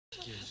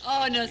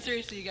Oh, no,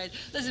 seriously, you guys.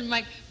 Listen,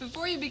 Mike,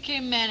 before you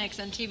became Mannix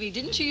on TV,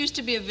 didn't you used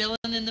to be a villain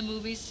in the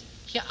movies?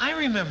 Yeah, I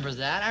remember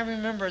that. I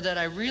remember that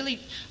I really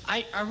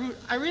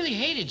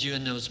hated you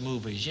in those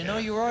movies. You know,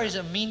 you were always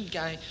a mean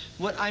guy.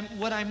 What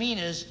I mean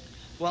is,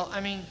 well,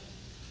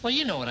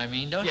 you know what I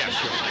mean, don't you? Yeah,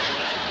 sure.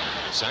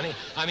 Sonny,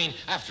 I mean,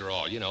 after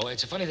all, you know,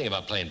 it's a funny thing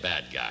about playing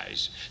bad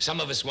guys.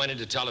 Some of us went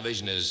into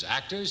television as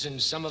actors,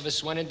 and some of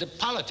us went into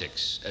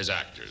politics as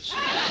actors.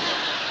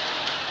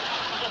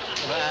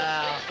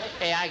 Well,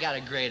 hey, I got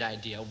a great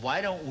idea. Why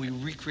don't we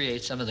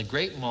recreate some of the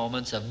great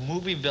moments of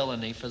movie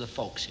villainy for the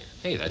folks here?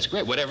 Hey, that's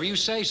great. Whatever you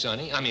say,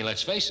 Sonny. I mean,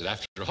 let's face it,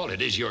 after all,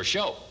 it is your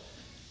show.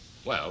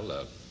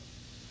 Well,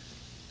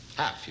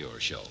 half your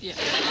show. Yeah.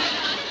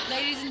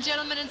 Ladies and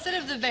gentlemen, instead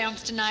of the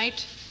Vamps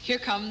tonight, here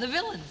come the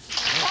villains.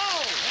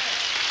 Oh!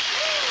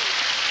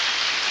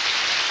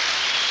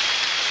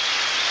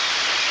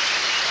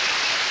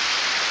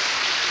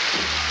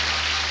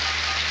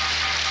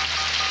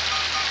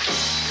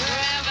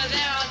 Wherever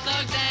there are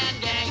thugs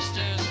and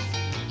gangsters,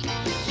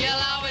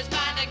 you'll always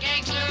find a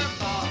gangster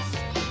boss.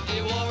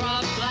 He wore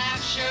a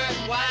black shirt,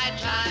 white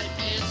tie,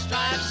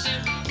 pinstripe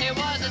suit. He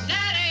was the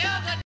daddy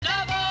of the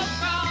double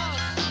cross.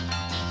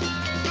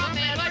 From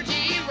Edward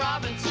G.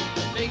 Robinson,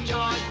 Big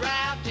George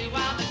Raft, he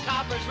wound the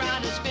coppers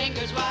round his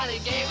fingers while he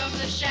gave him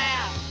the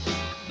shaft.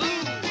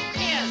 Boom,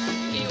 yes,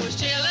 he was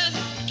chillin',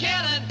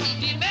 killin'.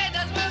 He made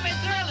those movies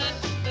thrillin'.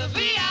 The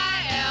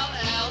V-I-L-L-A-I-N,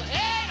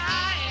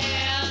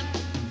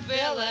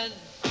 villain.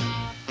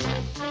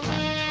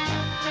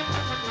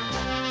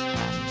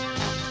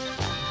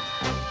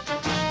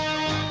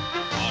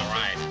 All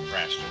right,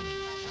 Preston.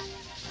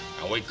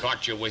 Now, we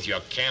caught you with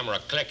your camera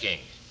clicking.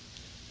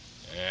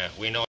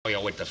 We know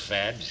you're with the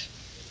feds.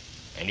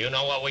 And you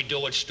know what we do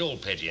with stool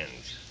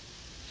pigeons.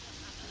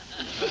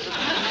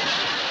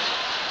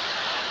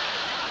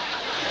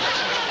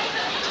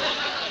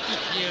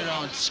 You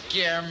don't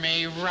scare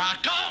me,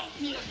 Rocco.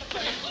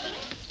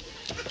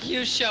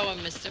 You show him,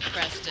 Mr.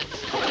 Preston.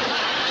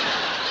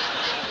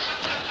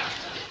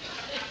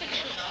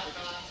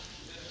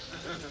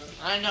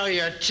 I know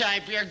your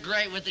type. You're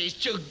great with these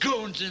two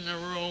goons in the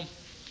room.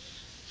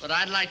 But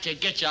I'd like to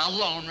get you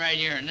alone right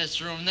here in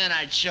this room, then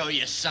I'd show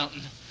you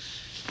something.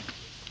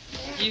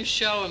 You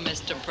show him,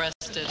 Mr.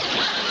 Preston.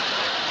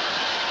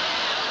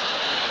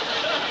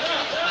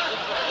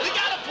 We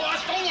got it,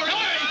 boss. Don't worry.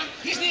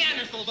 He's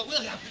Neanderthal, but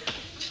we'll help you.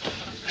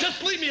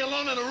 Just leave me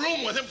alone in a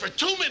room with him for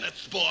 2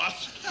 minutes,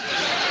 boss. You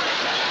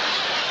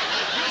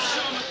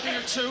show him a thing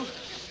or two.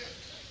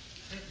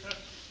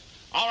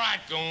 All right,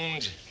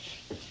 goons.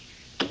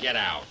 Get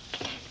out.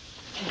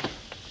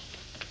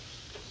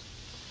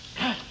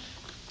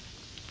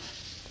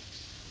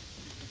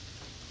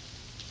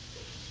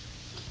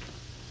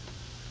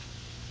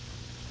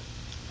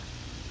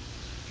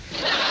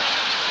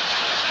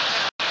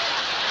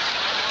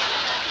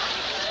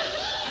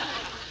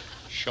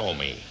 Show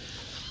me.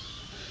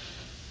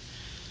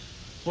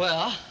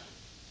 Well,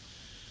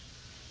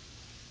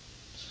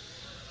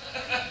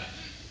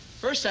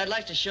 first I'd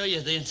like to show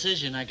you the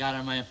incision I got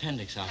on my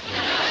appendix out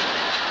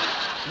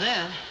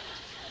there.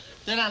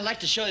 Then I'd like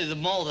to show you the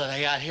mole that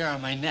I got here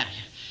on my neck.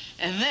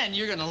 And then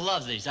you're gonna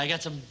love these. I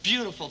got some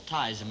beautiful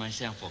ties in my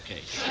sample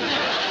case.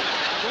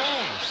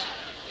 Goons.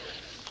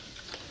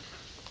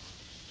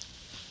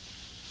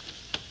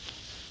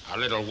 A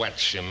little wet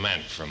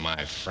cement for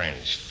my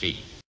friend's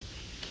feet.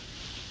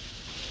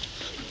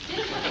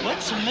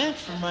 Wet cement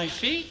for my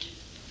feet?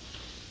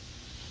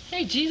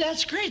 Hey, gee,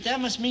 that's great. That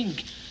must mean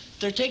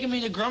they're taking me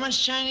to Grumman's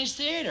Chinese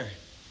Theater.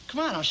 Come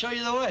on, I'll show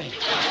you the way.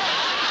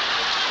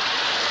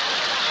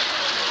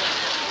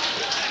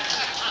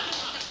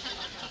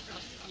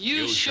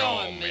 You show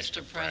him,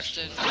 Mr.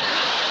 Preston.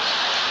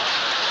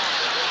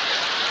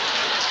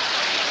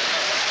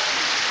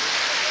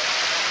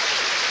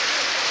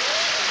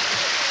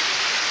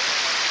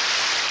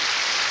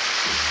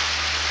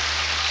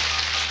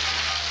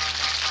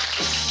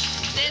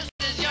 This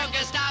is your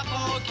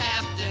Gestapo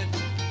captain.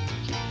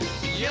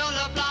 You'll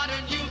applaud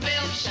and you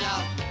will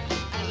shout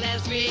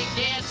unless we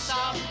get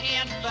some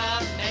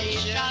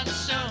information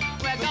soon.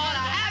 We're gonna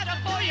have to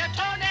pull your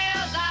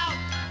toenails out.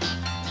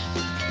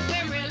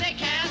 We really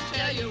can't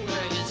tell you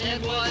where his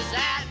head was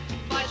at,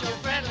 but your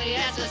friendly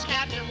SS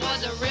captain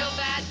was a real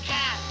bad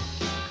cat.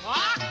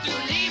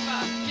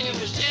 Octoliva, he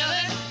was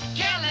chillin',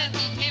 killin',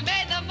 he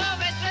made the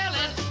movies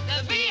thrilling.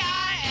 The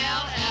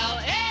V-I-L-L-A-I-N,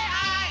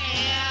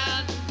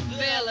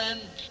 villain.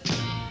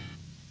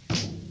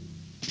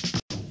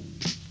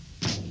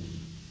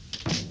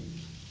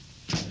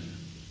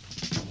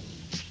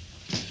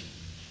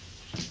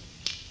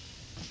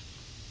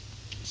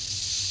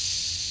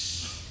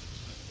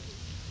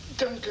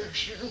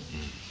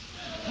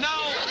 No!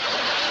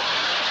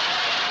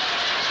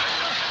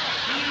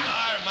 You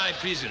are my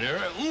prisoner.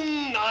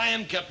 I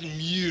am Captain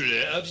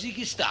Mueller of the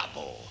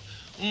Gestapo.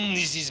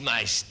 This is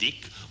my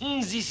stick.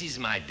 This is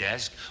my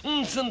desk.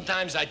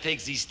 Sometimes I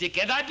take the stick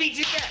and I beat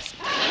the desk.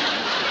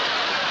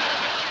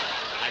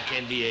 I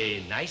can be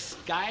a nice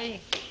guy,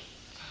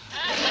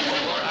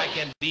 or I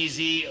can be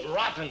the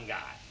rotten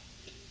guy.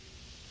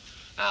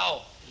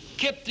 Now,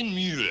 Captain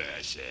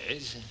Mueller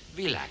says,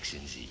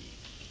 relaxen Sie.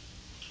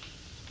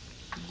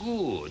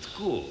 Good,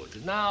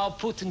 good. Now,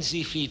 putting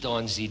the feet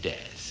on the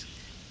desk.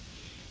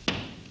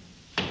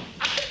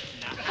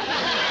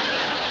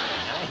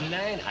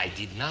 Nein, I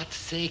did not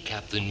say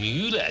Captain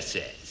Mueller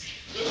says.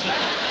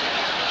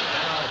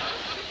 Now,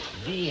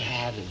 we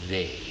have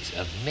ways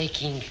of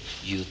making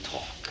you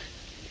talk.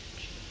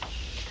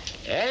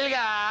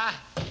 Helga,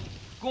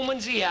 kommen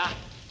Sie her.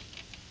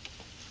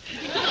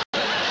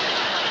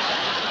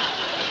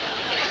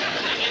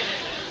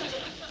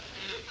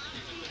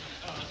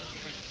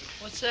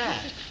 What's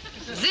that?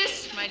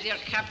 This, my dear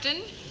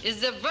Captain, is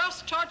the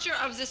worst torture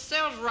of the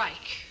Third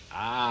Reich.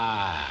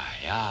 Ah,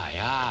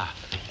 yeah.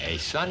 A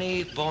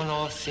Sonny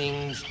Bono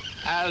sings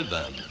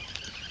album.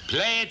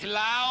 Play it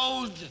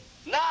loud.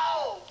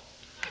 No!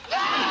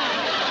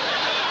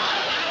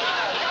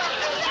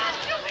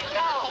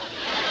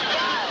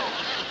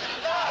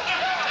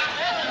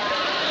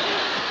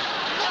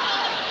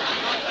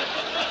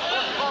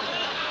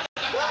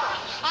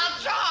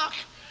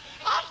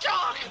 I'll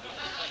talk.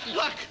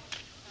 Look,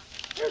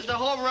 here's the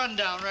whole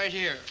rundown right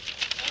here.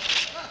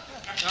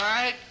 All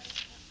right?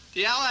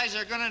 The Allies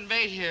are going to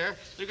invade here.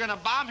 They're going to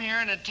bomb here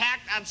and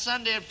attack on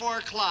Sunday at 4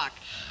 o'clock.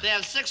 They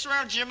have 6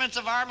 regiments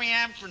of Army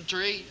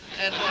infantry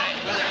and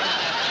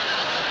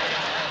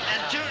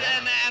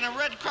a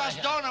Red Cross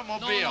donut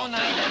mobile. No.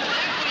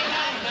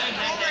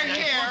 Over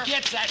here.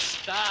 Forget that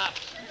stuff.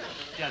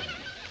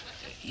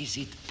 Is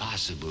it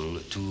possible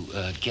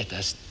to get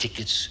us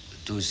tickets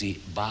to the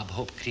Bob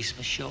Hope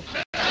Christmas show?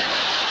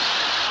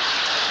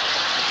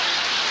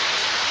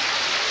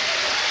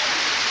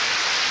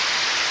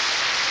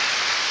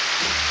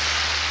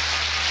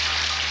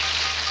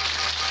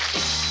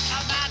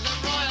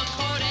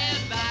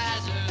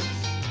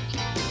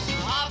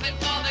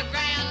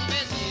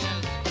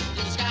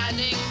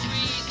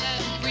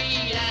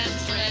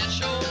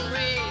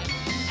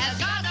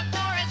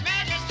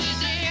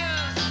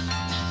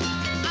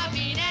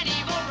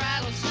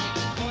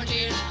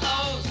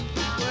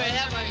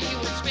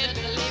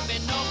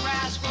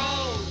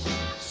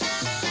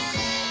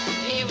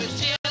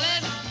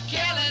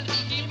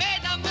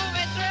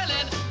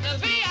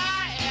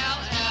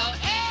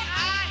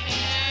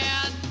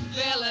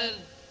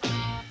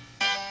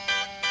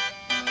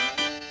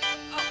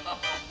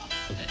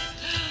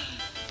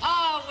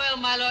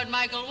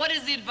 Michael, what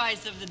is the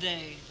advice of the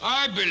day?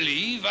 I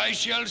believe I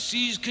shall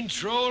seize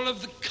control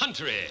of the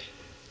country.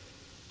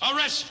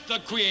 Arrest the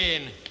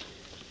Queen.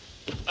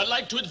 I'd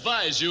like to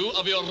advise you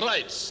of your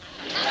rights.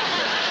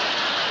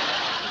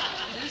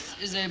 This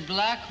is a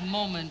black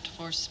moment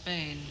for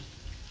Spain.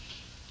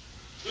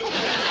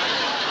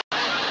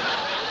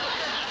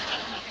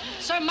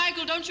 Sir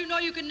Michael, don't you know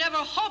you can never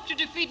hope to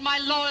defeat my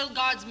loyal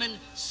guardsman,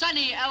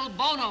 Sonny El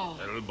Bono?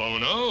 El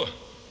Bono?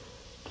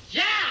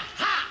 Yeah!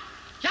 Ha!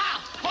 Yeah!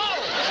 Ho!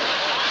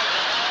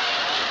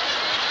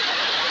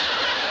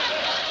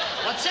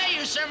 What say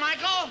you, Sir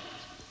Michael?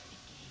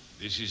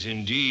 This is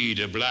indeed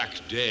a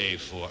black day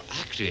for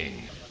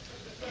acting.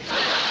 Yeah,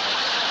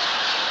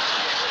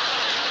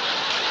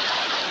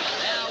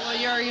 well,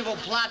 your evil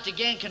plot to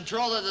gain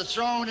control of the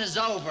throne is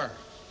over.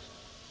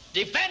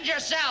 Defend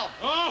yourself!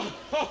 Oh!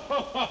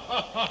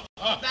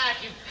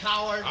 Back, you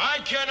coward! I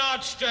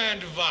cannot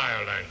stand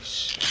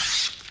violence.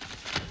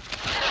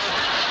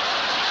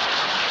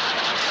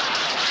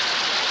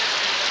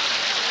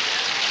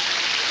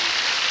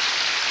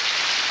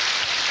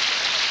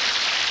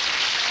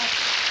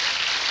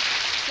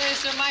 Say,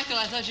 Sir Michael,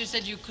 I thought you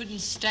said you couldn't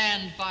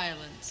stand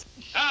violence.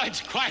 Oh, it's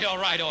quite all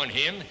right on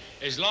him,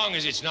 as long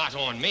as it's not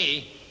on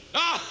me.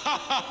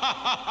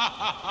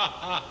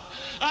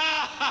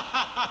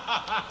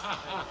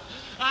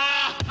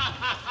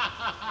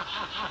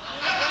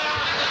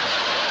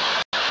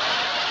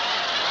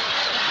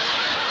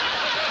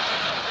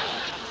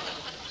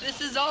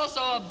 This is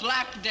also a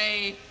black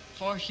day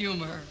for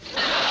humor.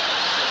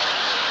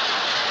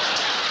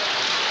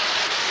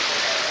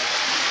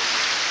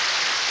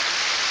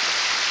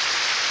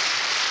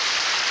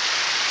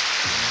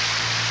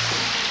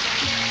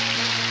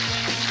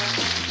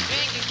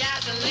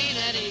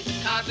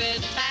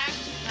 Carpet packed,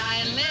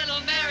 tying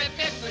little Mary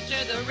Pickford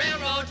to the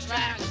railroad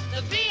track.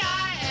 The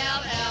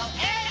V-I-L-L-A-I-N.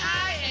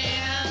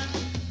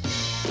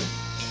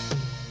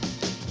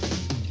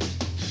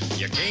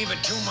 You gave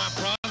it to my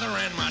brother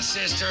and my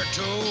sister,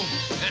 too,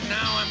 and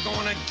now I'm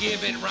going to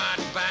give it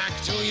right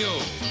back to you.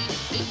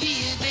 The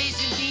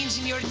V-Basin beans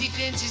in your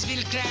defenses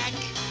will crack.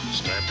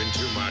 Step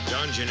into my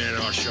dungeon and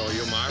I'll show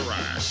you my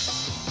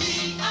wrath.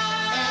 V-I-L-L-A-I-N.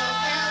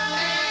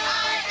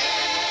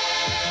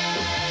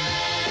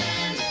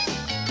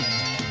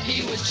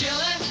 He was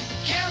chillin'.